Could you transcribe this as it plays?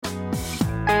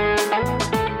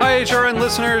HRN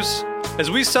listeners.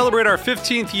 As we celebrate our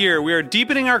 15th year, we are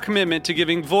deepening our commitment to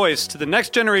giving voice to the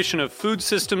next generation of food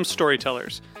systems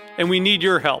storytellers, and we need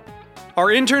your help. Our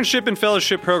internship and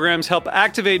fellowship programs help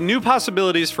activate new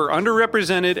possibilities for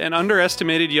underrepresented and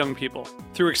underestimated young people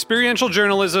through experiential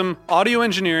journalism, audio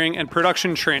engineering, and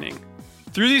production training.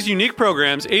 Through these unique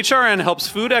programs, HRN helps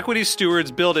food equity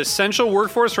stewards build essential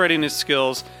workforce readiness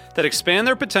skills that expand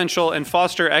their potential and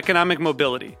foster economic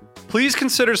mobility. Please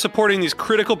consider supporting these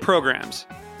critical programs.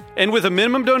 And with a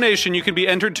minimum donation, you can be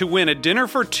entered to win a dinner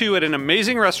for two at an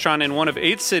amazing restaurant in one of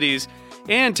 8 cities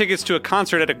and tickets to a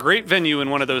concert at a great venue in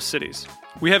one of those cities.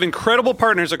 We have incredible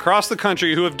partners across the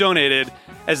country who have donated,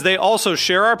 as they also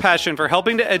share our passion for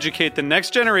helping to educate the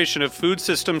next generation of food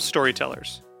systems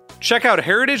storytellers. Check out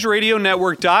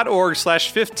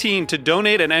heritageradionetwork.org/15 to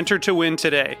donate and enter to win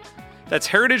today. That's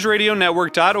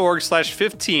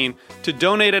heritageradionetwork.org/15 to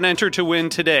donate and enter to win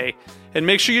today. And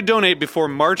make sure you donate before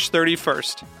March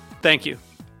 31st. Thank you.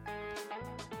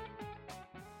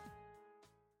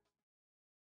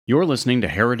 You're listening to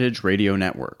Heritage Radio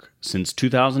Network. Since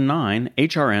 2009,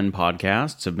 HRN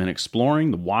podcasts have been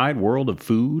exploring the wide world of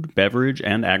food, beverage,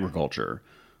 and agriculture.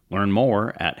 Learn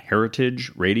more at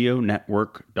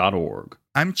heritageradionetwork.org.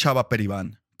 I'm Chava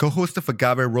Periban, co-host of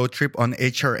Agave Road Trip on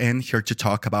HRN, here to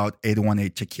talk about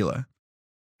 818 Tequila.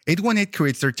 818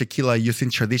 creates their tequila using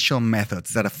traditional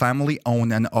methods at a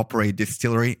family-owned and operated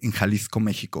distillery in Jalisco,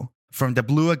 Mexico. From the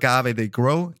blue agave they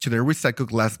grow to their recycled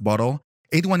glass bottle,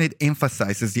 818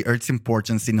 emphasizes the earth's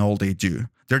importance in all they do.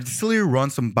 Their distillery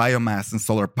runs on biomass and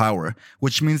solar power,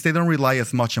 which means they don't rely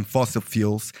as much on fossil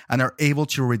fuels and are able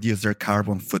to reduce their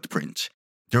carbon footprint.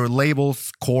 Their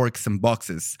labels, corks, and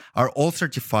boxes are all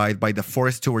certified by the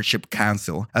Forest Stewardship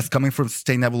Council as coming from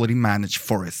sustainably managed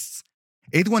forests.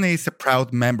 818 is a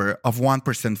proud member of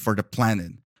 1% for the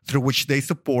Planet, through which they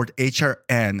support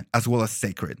HRN as well as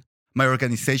Sacred, my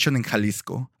organization in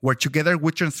Jalisco, where together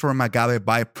we transform agave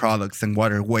byproducts and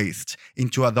water waste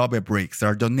into adobe bricks that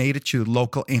are donated to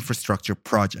local infrastructure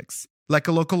projects, like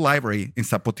a local library in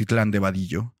Zapotitlan de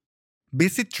Vadillo.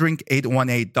 Visit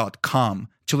drink818.com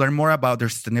to learn more about their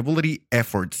sustainability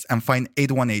efforts and find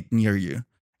 818 near you.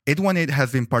 818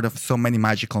 has been part of so many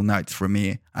magical nights for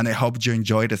me, and I hope you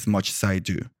enjoy it as much as I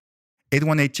do.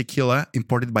 818 Tequila,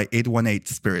 imported by 818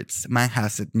 Spirits,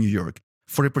 Manhasset, New York.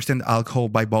 40% alcohol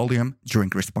by volume.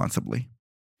 Drink responsibly.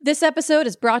 This episode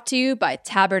is brought to you by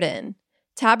Tabard Inn.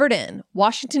 Tabard Inn,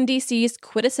 Washington, D.C.'s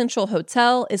quintessential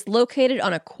hotel, is located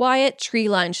on a quiet,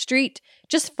 tree-lined street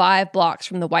just 5 blocks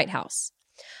from the White House.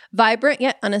 Vibrant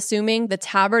yet unassuming, the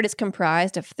Tabard is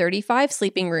comprised of 35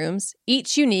 sleeping rooms,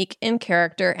 each unique in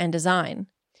character and design.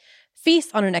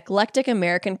 Feast on an eclectic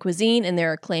American cuisine in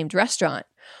their acclaimed restaurant,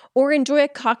 or enjoy a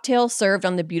cocktail served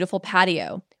on the beautiful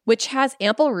patio, which has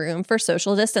ample room for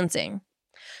social distancing.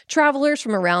 Travelers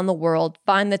from around the world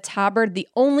find the Tabard the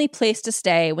only place to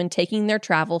stay when taking their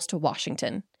travels to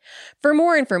Washington. For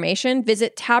more information,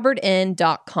 visit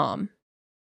tabardinn.com.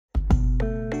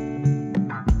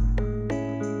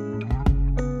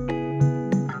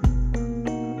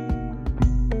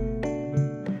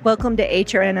 Welcome to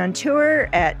HRN on Tour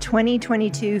at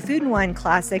 2022 Food and Wine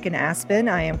Classic in Aspen.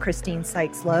 I am Christine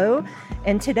Sykes-Lowe,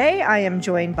 and today I am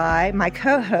joined by my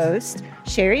co-host,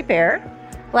 Sherry Bear.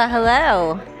 Well,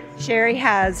 hello. Sherry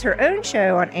has her own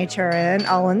show on HRN,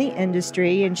 All in the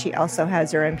Industry, and she also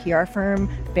has her own PR firm,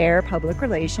 Bear Public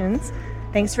Relations.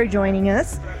 Thanks for joining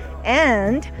us.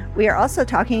 And we are also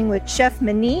talking with Chef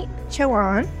Maneet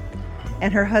Chauhan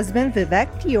and her husband,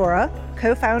 Vivek Deora,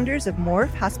 co-founders of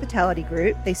Morph Hospitality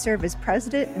Group. They serve as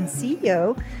president and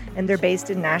CEO, and they're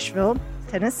based in Nashville,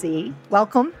 Tennessee.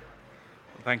 Welcome.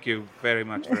 Thank you very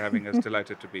much for having us.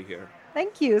 Delighted to be here.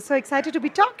 Thank you. So excited to be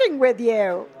talking with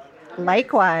you.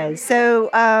 Likewise.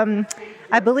 So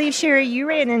I believe, Sherry, you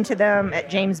ran into them at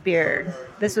James Beard.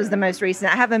 This was the most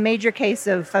recent. I have a major case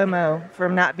of FOMO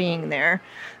from not being there.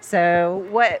 So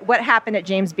what happened at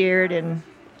James Beard, and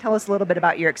tell us a little bit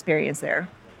about your experience there.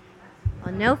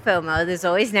 Well, no FOMO. There's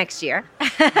always next year.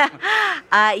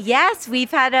 Yes, we've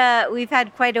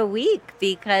had quite a week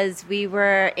because we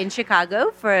were in Chicago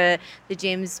for the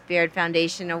James Beard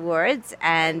Foundation Awards,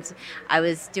 and I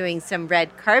was doing some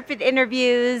red carpet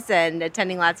interviews and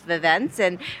attending lots of events,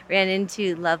 and ran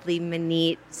into lovely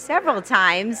Maneet several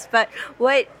times. But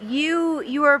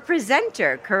you were a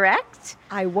presenter, correct?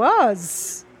 I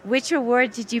was. Which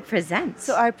award did you present?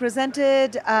 So I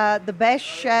presented the Best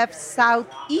Chef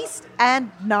Southeast and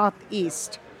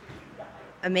Northeast.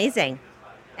 Amazing.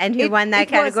 And who won that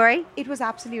category? It was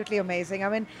absolutely amazing. I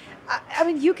mean,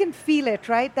 you can feel it,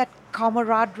 right? That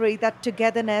camaraderie, that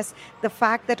togetherness, the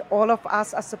fact that all of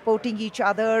us are supporting each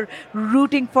other,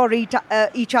 rooting for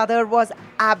each other was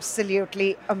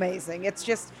absolutely amazing. It's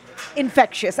just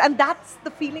infectious. And that's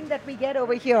the feeling that we get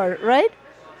over here, right?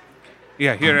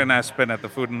 Yeah, here in Aspen at the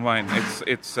Food and Wine,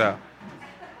 it's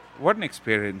what an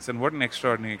experience and what an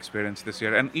extraordinary experience this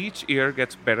year. And each year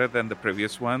gets better than the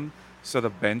previous one, so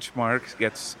the benchmark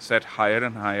gets set higher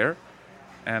and higher.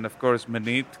 And of course,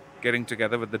 Maneet getting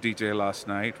together with the DJ last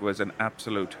night was an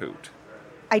absolute hoot.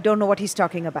 I don't know what he's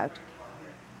talking about.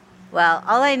 Well,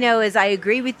 all I know is I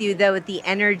agree with you, though, with the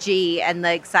energy and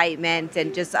the excitement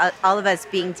and just all of us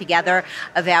being together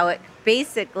of how it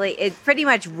pretty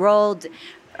much rolled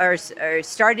or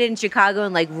started in Chicago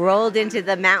and like rolled into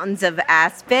the mountains of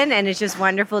Aspen. And it's just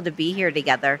wonderful to be here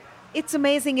together. It's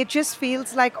amazing. It just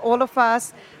feels like all of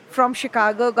us from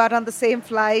Chicago got on the same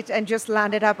flight and just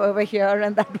landed up over here,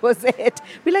 and that was it.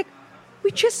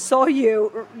 We just saw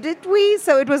you, did we?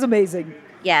 So it was amazing.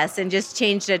 Yes, and just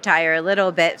changed attire a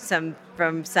little bit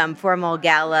from some formal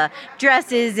gala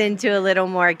dresses into a little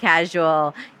more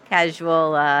casual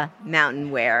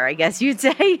mountain wear, I guess you'd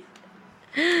say.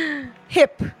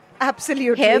 Hip,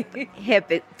 absolutely.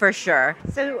 Hip, for sure.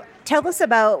 So tell us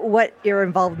about what your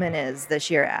involvement is this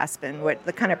year at Aspen, what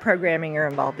the kind of programming you're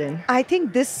involved in. I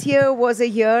think this year was a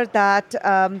year that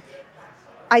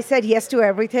I said yes to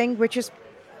everything, which is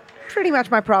pretty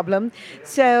much my problem.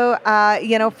 So,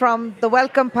 from the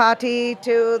welcome party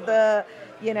to the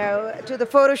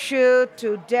photo shoot,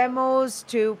 to demos,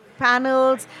 to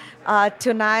panels.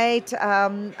 Tonight,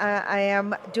 I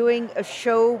am doing a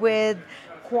show with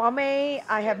Kwame.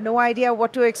 I have no idea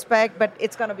what to expect, but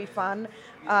it's going to be fun.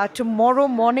 Tomorrow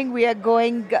morning, we are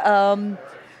going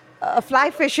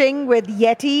fly fishing with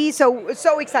Yeti.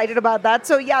 So excited about that.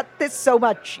 So, there's so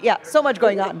much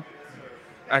going on.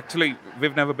 Actually,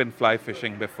 we've never been fly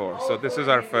fishing before, so this is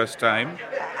our first time.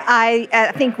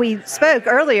 I think we spoke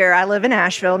earlier. I live in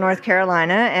Asheville, North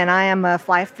Carolina, and I am a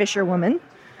fly fisher woman.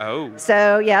 Oh.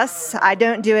 So, yes, I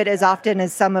don't do it as often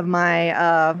as some of my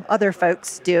other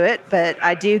folks do it, but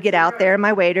I do get out there in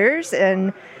my waders,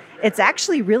 and it's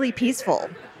actually really peaceful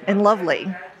and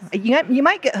lovely. You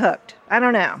might get hooked. I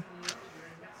don't know.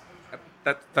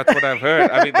 That's what I've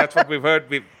heard. I mean, that's what we've heard.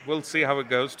 We'll see how it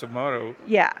goes tomorrow.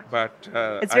 Yeah. But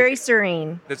it's very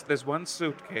serene. There's one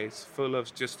suitcase full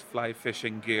of just fly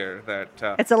fishing gear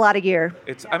that. It's a lot of gear.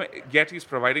 Yeti's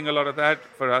providing a lot of that.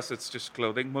 For us, it's just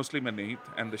clothing, mostly Maneet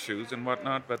and the shoes and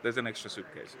whatnot. But there's an extra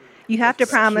suitcase. You have to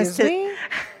promise to.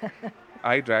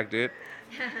 I dragged it.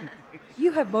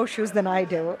 You have more shoes than I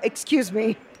do. Excuse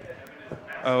me.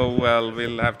 Oh, well,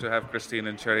 we'll have to have Christine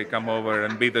and Sherry come over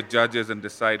and be the judges and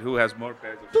decide who has more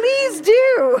pairs of shoes. Please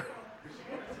do.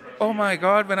 Oh, my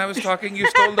God, when I was talking, you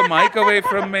stole the mic away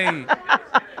from me.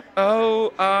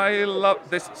 Oh, I love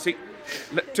this. See,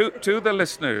 to the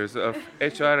listeners of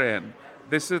HRN,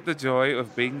 this is the joy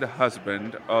of being the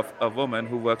husband of a woman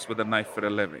who works with a knife for a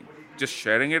living. Just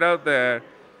sharing it out there.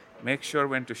 Make sure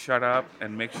when to shut up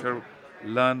and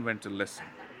learn when to listen.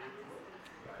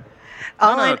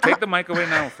 No, take the mic away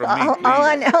now from me. All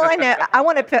I know, I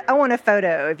want a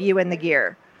photo of you in the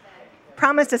gear.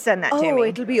 Promise to send that to me. Oh,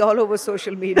 it'll be all over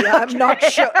social media. I'm not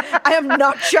sure. I am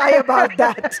not shy about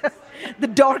that. The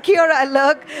darkier I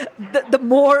look, the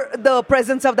more the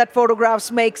presence of that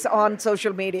photographs makes on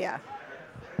social media.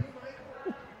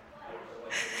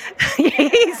 he's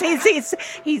speechless.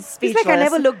 He's like, I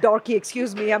never look darky.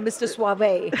 Excuse me, I'm Mr.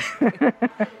 Suave.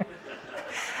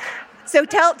 So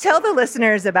tell the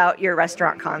listeners about your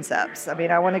restaurant concepts. I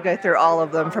mean, I want to go through all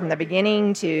of them from the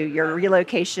beginning to your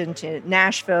relocation to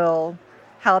Nashville,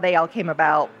 how they all came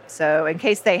about. So in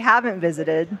case they haven't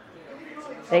visited,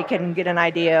 they can get an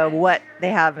idea of what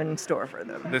they have in store for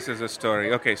them. This is a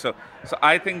story. Okay, so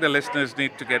I think the listeners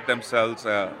need to get themselves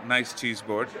a nice cheese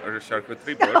board or a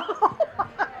charcuterie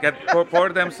board. Pour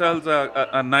themselves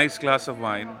a nice glass of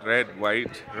wine, red,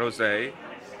 white, rosé,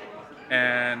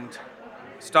 and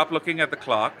stop looking at the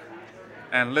clock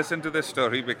and listen to this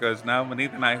story, because now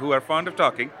Maneet and I, who are fond of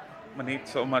talking, Maneet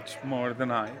so much more than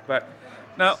I, but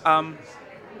now,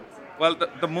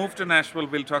 the move to Nashville,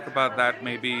 we'll talk about that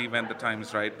maybe when the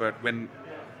time's right, but when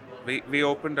we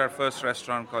opened our first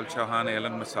restaurant called Chauhan Ale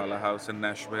and Masala House in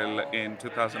Nashville in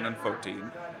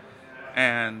 2014,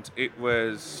 and it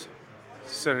was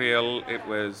surreal. It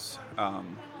was,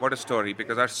 what a story,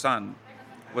 because our son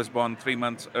was born 3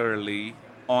 months early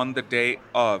on the day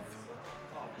of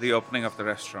the opening of the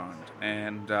restaurant.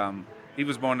 And he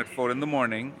was born at 4 in the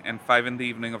morning and 5 in the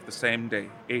evening of the same day,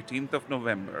 18th of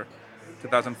November,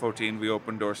 2014, we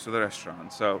opened doors to the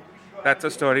restaurant. So that's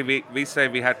a story. We say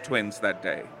we had twins that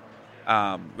day,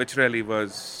 which really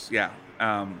was,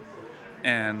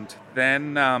 And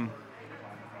then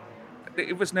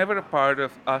it was never a part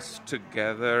of us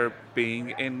together being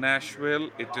in Nashville.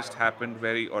 It just happened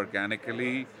very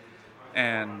organically.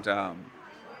 And,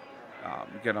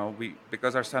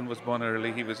 because our son was born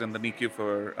early, he was in the NICU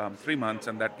for 3 months,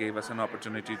 and that gave us an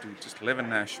opportunity to just live in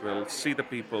Nashville, see the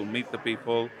people, meet the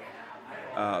people,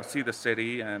 see the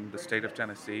city and the state of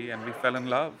Tennessee, and we fell in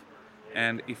love.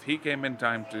 And if he came in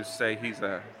time to say he's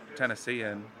a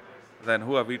Tennessean, then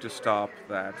who are we to stop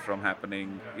that from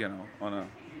happening?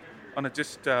 On a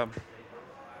just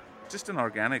an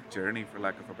organic journey, for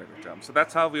lack of a better term. So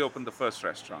that's how we opened the first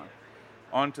restaurant.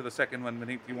 On to the second one.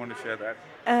 Maneet, you want to share that?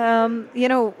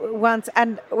 Once,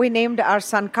 and we named our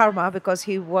son Karma because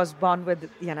he was born with,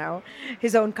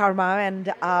 his own karma.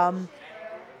 And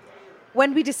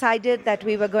when we decided that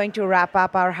we were going to wrap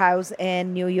up our house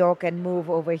in New York and move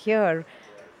over here,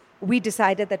 we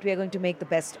decided that we are going to make the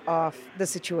best of the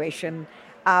situation.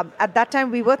 At that time,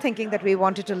 we were thinking that we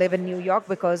wanted to live in New York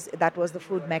because that was the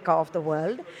food mecca of the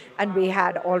world, and we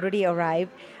had already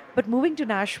arrived. But moving to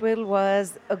Nashville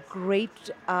was a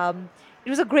great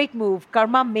move.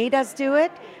 Karma made us do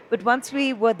it, but once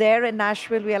we were there in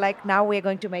Nashville, we are like, now we're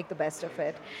going to make the best of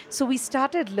it. So we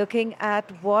started looking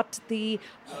at what the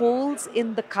holes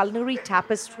in the culinary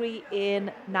tapestry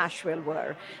in Nashville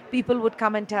were. People would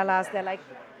come and tell us, they're like,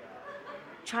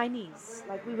 Chinese,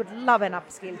 like we would love an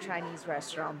upscale Chinese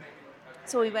restaurant.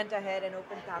 So we went ahead and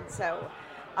opened Tanso.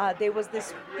 There was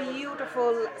this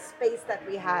beautiful space that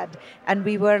we had, and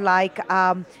we were like,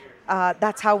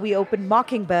 that's how we opened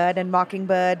Mockingbird. And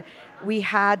Mockingbird, we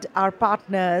had our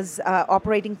partners,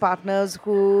 operating partners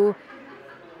who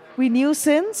we knew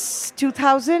since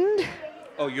 2000.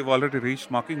 Oh, you've already reached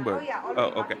Mockingbird? Oh,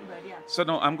 yeah. Okay. Yeah. So,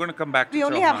 no, I'm going to come back to We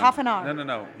only Chauhan. have half an hour.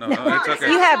 No, it's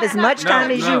okay. You have as much time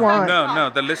as you want.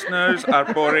 No, the listeners are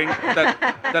pouring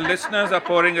the listeners are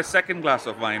pouring a second glass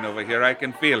of wine over here. I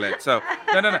can feel it. So,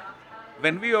 no.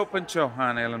 When we opened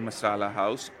Chauhan Ale and Masala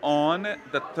House, on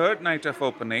the third night of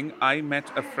opening, I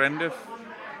met a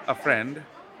friend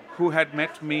who had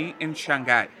met me in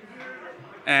Shanghai.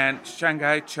 And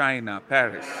Shanghai, China,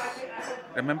 Paris.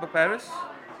 Remember Paris?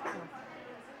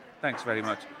 Thanks very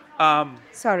much.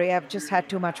 Sorry, I've just had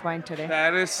too much wine today.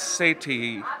 Paris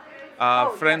Sethi,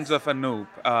 friends of Anoop.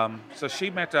 So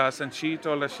she met us, and she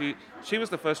told us she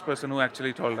was the first person who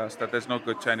actually told us that there's no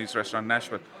good Chinese restaurant in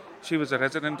Nashville. She was a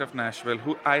resident of Nashville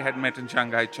who I had met in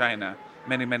Shanghai, China,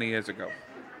 many, many years ago.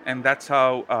 And that's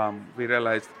how we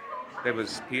realized there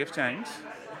was P.F. Chang's,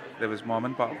 there was Mom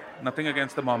and Pop. Nothing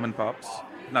against the Mom and Pops,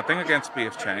 nothing against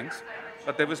P.F. Chang's,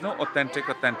 but there was no authentic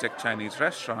Chinese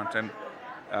restaurant. And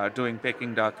doing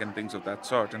Peking duck and things of that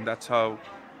sort. And that's how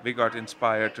we got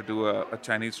inspired to do a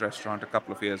Chinese restaurant a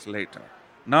couple of years later.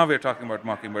 Now we're talking about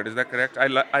Mockingbird. Is that correct?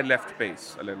 I left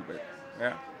pace a little bit.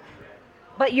 Yeah.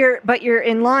 But you're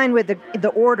in line with the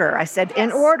order. I said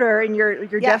in order, and you're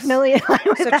definitely in line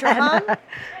with so that. Chauhan,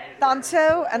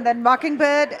 Tanso, and then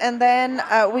Mockingbird, and then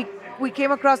we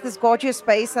came across this gorgeous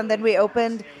space, and then we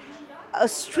opened a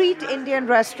street Indian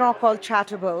restaurant called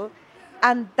Chattable.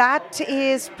 And that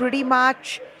is pretty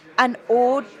much an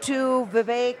ode to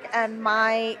Vivek and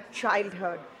my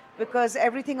childhood, because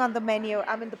everything on the menu,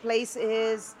 the place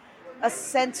is a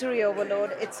sensory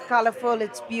overload. It's colorful,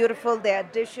 it's beautiful. There are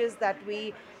dishes that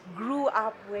we grew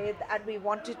up with, and we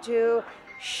wanted to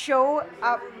show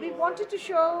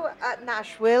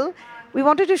Nashville. We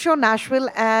wanted to show Nashville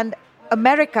and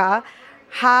America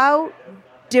how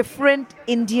different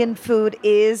Indian food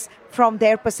is from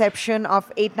their perception of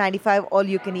 $8.95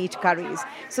 all-you-can-eat curries.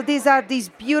 So these are these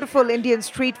beautiful Indian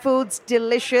street foods,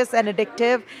 delicious and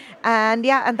addictive, and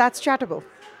that's Chattable.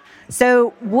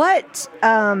 So what?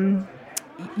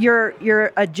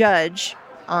 You're a judge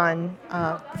on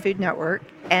Food Network,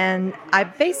 and I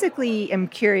basically am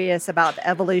curious about the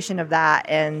evolution of that,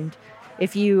 and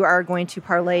if you are going to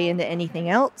parlay into anything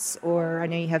else, or I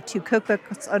know you have 2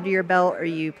 cookbooks under your belt. Are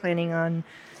you planning on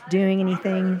doing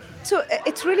anything? So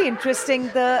it's really interesting.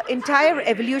 The entire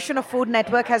evolution of Food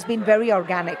Network has been very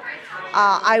organic.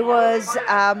 I was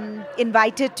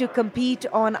invited to compete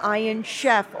on Iron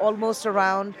Chef almost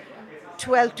around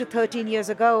 12 to 13 years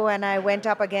ago, and I went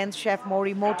up against Chef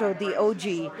Morimoto, the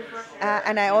OG.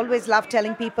 And I always love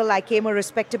telling people I came a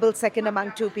respectable second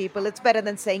among 2 people. It's better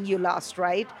than saying you lost,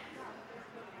 right?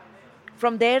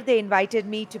 From there, they invited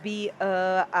me to be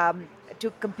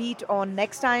to compete on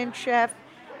Next Iron Chef,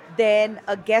 then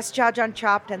a guest judge on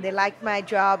Chopped, and they liked my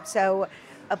job, so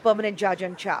a permanent judge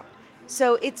on Chopped.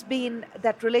 So it's been,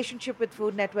 that relationship with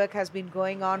Food Network has been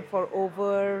going on for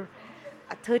over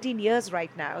 13 years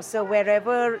right now. So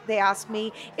wherever they ask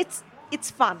me, it's it's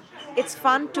fun. It's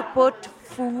fun to put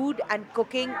food and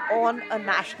cooking on a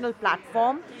national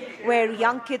platform where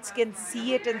young kids can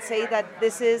see it and say that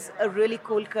this is a really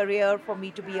cool career for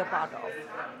me to be a part of.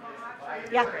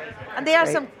 Yeah. And there are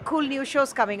some cool new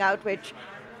shows coming out which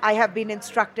I have been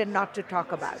instructed not to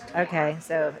talk about. Okay,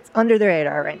 so it's under the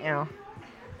radar right now.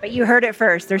 But you heard it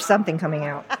first. There's something coming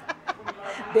out.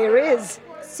 There is.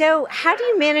 So how do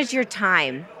you manage your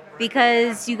time?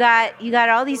 Because you got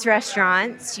all these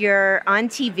restaurants, you're on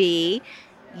TV,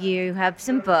 you have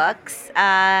some books,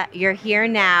 you're here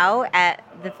now at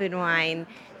the Food and Wine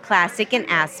Classic in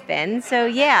Aspen.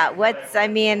 So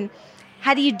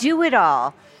how do you do it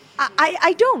all?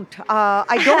 I don't.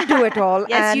 I don't do it all.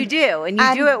 Yes, you do, and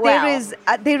you do it well.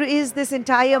 There is this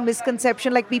entire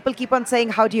misconception. Like people keep on saying,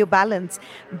 "How do you balance?"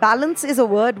 Balance is a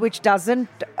word which doesn't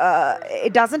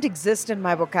exist in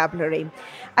my vocabulary.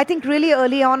 I think really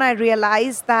early on, I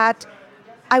realized that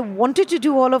I wanted to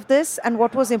do all of this, and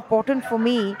what was important for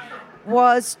me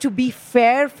was to be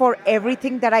fair for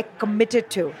everything that I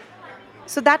committed to.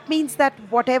 So that means that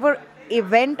whatever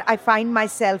event I find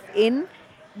myself in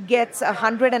gets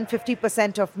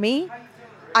 150% of me.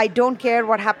 I don't care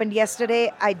what happened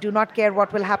yesterday. I do not care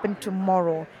what will happen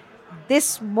tomorrow.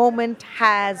 This moment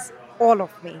has all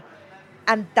of me.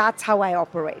 And that's how I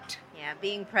operate. Yeah,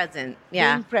 being present.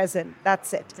 Yeah. Being present.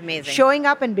 That's it. It's amazing. Showing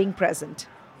up and being present.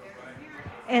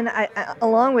 And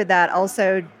along with that,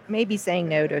 also maybe saying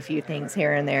no to a few things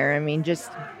here and there. I mean,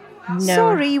 just no.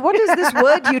 Sorry, what is this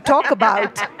word you talk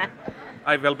about?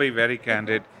 I will be very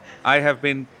candid. I have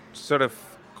been sort of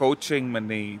coaching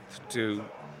Maneet to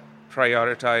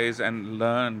prioritize and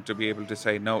learn to be able to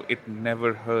say no. It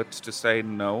never hurts to say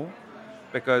no,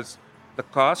 because the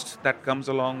cost that comes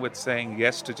along with saying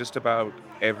yes to just about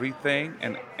everything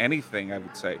and anything, I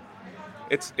would say,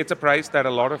 it's a price that a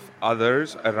lot of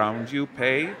others around you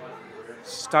pay,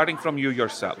 starting from you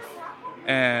yourself.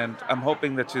 And I'm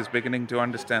hoping that she's beginning to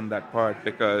understand that part,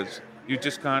 because you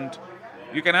just can't,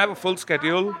 you can have a full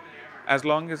schedule as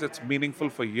long as it's meaningful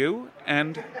for you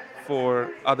and for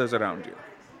others around you.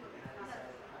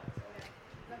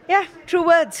 Yeah, true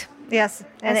words. Yes.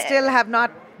 And I still have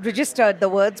not registered the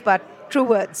words, but true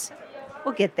words.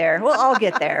 We'll get there. We'll all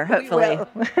get there, hopefully.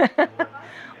 We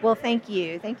Well, thank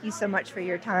you. Thank you so much for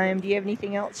your time. Do you have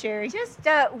anything else, Sherry? Just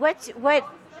what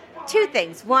two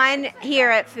things. One, here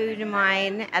at Food and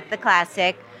Wine at the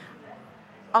Classic,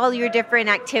 all your different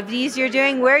activities you're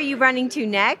doing. Where are you running to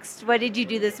next? What did you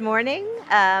do this morning?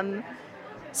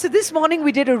 So this morning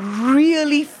we did a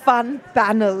really fun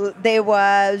panel. There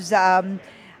was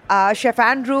Chef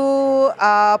Andrew,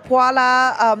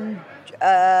 Paula.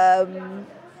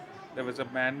 There was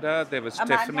Amanda, there was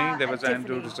Amanda Tiffany, there and was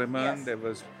Andrew Tiffany, Zimmern, yes. there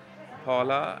was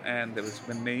Paula, and there was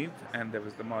Maneet, and there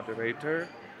was the moderator,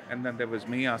 and then there was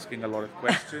me asking a lot of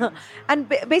questions. And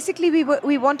basically,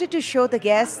 we wanted to show the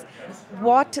guests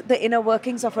what the inner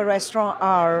workings of a restaurant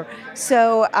are.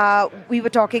 So we were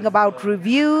talking about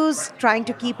reviews, trying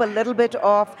to keep a little bit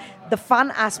of the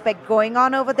fun aspect going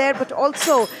on over there, but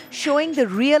also showing the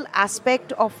real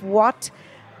aspect of what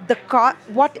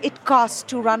it costs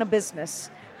to run a business.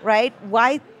 Right?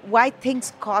 Why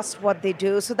things cost what they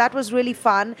do. So that was really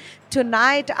fun.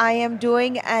 Tonight I am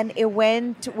doing an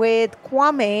event with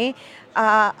Kwame.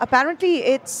 Apparently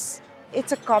it's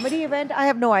a comedy event. I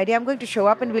have no idea. I'm going to show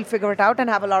up and we'll figure it out and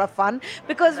have a lot of fun,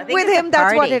 because with him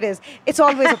that's what it is. It's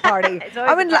always a party.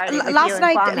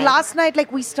 Last night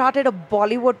like we started a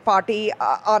Bollywood party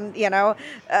on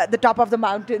the top of the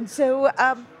mountain. So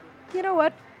you know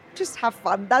what? Just have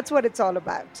fun. That's what it's all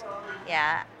about.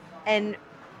 Yeah. And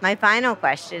my final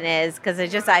question is, because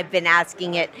I've been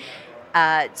asking it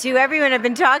to everyone I've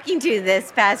been talking to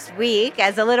this past week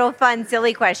as a little fun,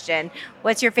 silly question.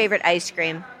 What's your favorite ice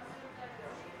cream?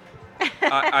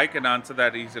 I can answer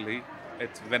that easily.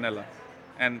 It's vanilla.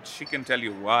 And she can tell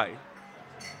you why.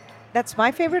 That's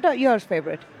my favorite or yours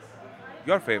favorite?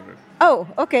 Your favorite. Oh,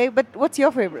 okay. But what's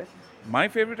your favorite? My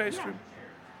favorite ice cream?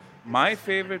 My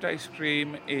favorite ice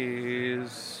cream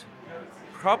is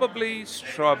probably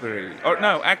strawberry. Or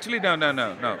no, actually,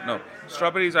 no.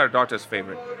 Strawberry is our daughter's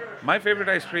favorite. My favorite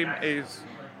ice cream is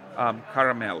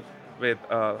caramel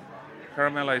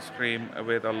ice cream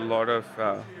with a lot of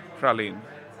praline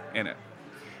in it.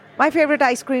 My favorite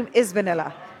ice cream is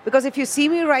vanilla. Because if you see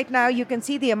me right now, you can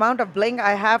see the amount of bling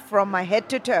I have from my head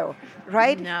to toe,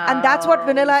 right? No, and that's what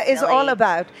vanilla is silly. all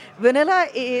about. Vanilla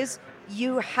is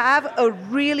you have a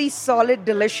really solid,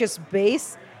 delicious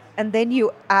base, and then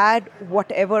you add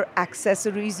whatever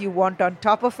accessories you want on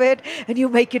top of it, and you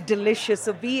make it delicious.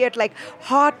 So be it like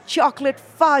hot chocolate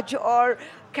fudge or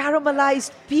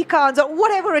caramelized pecans or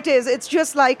whatever it is. It's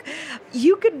just like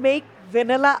you can make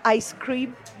vanilla ice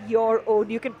cream your own.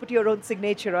 You can put your own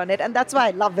signature on it. And that's why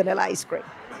I love vanilla ice cream.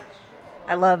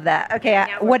 I love that. Okay,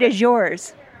 what is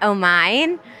yours? Oh,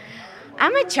 mine?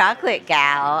 I'm a chocolate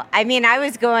gal. I mean, I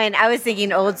was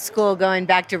thinking old school, going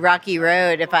back to Rocky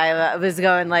Road if I was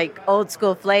going like old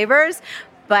school flavors.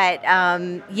 But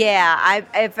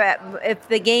if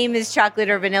the game is chocolate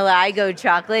or vanilla, I go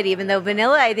chocolate, even though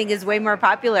vanilla I think is way more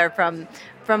popular from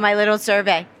my little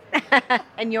survey.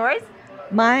 And yours?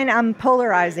 Mine, I'm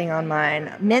polarizing on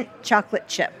mine. Mint chocolate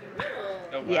chip.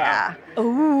 Oh, wow. Yeah.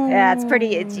 Ooh. Yeah, it's pretty.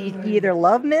 You either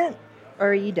love mint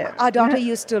or you don't. Our daughter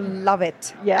used to love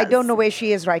it. Yes. I don't know where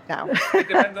she is right now. It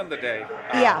depends on the day.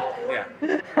 Yeah.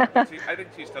 I think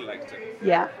she still likes it.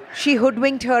 Yeah. She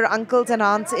hoodwinked her uncles and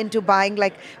aunts into buying,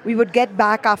 like, we would get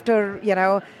back after,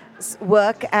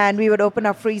 work, and we would open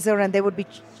our freezer and there would be,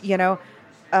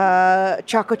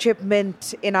 choco chip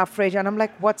mint in our fridge. And I'm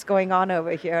like, what's going on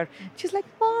over here? She's like,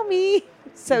 Mommy.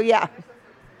 So, yeah.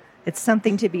 It's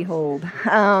something to behold.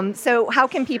 So how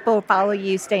can people follow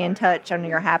you, stay in touch on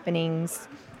your happenings?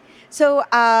 So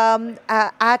at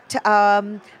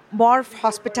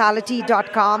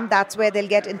morphhospitality.com, that's where they'll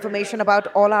get information about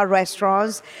all our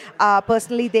restaurants.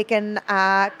 Personally, they can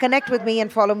connect with me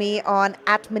and follow me on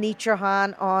 @Maneet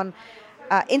Chauhan on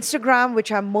Instagram,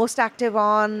 which I'm most active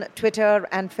on, Twitter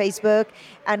and Facebook.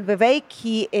 And Vivek,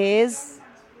 he is...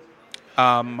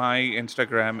 My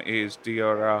Instagram is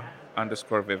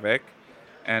Deora_Vivek.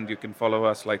 And you can follow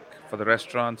us, like, for the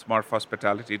restaurants,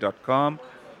 morphhospitality.com.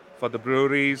 For the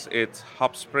breweries, it's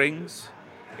Hop Springs.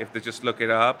 If they just look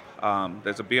it up,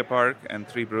 there's a beer park and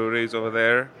 3 breweries over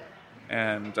there.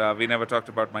 And we never talked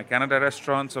about my Canada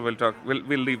restaurant, so we'll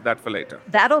leave that for later.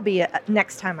 That'll be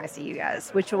next time I see you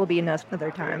guys, which will be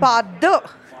another time. Part 2.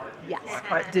 Yes,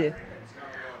 part 2.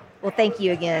 Well, thank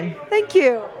you again. Thank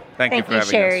you. Thank you for having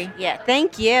Sherry. us. Yeah,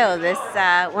 thank you. This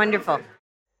wonderful.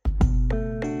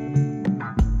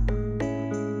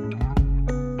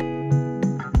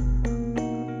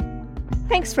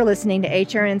 Thanks for listening to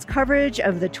HRN's coverage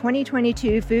of the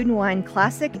 2022 Food and Wine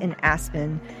Classic in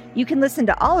Aspen. You can listen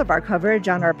to all of our coverage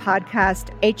on our podcast,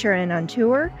 HRN on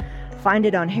Tour. Find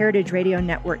it on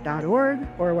heritageradionetwork.org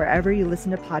or wherever you listen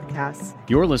to podcasts.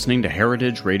 You're listening to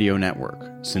Heritage Radio Network.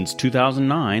 Since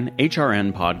 2009,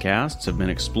 HRN podcasts have been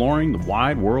exploring the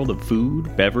wide world of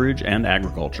food, beverage, and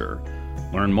agriculture.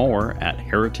 Learn more at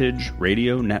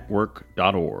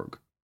heritageradionetwork.org.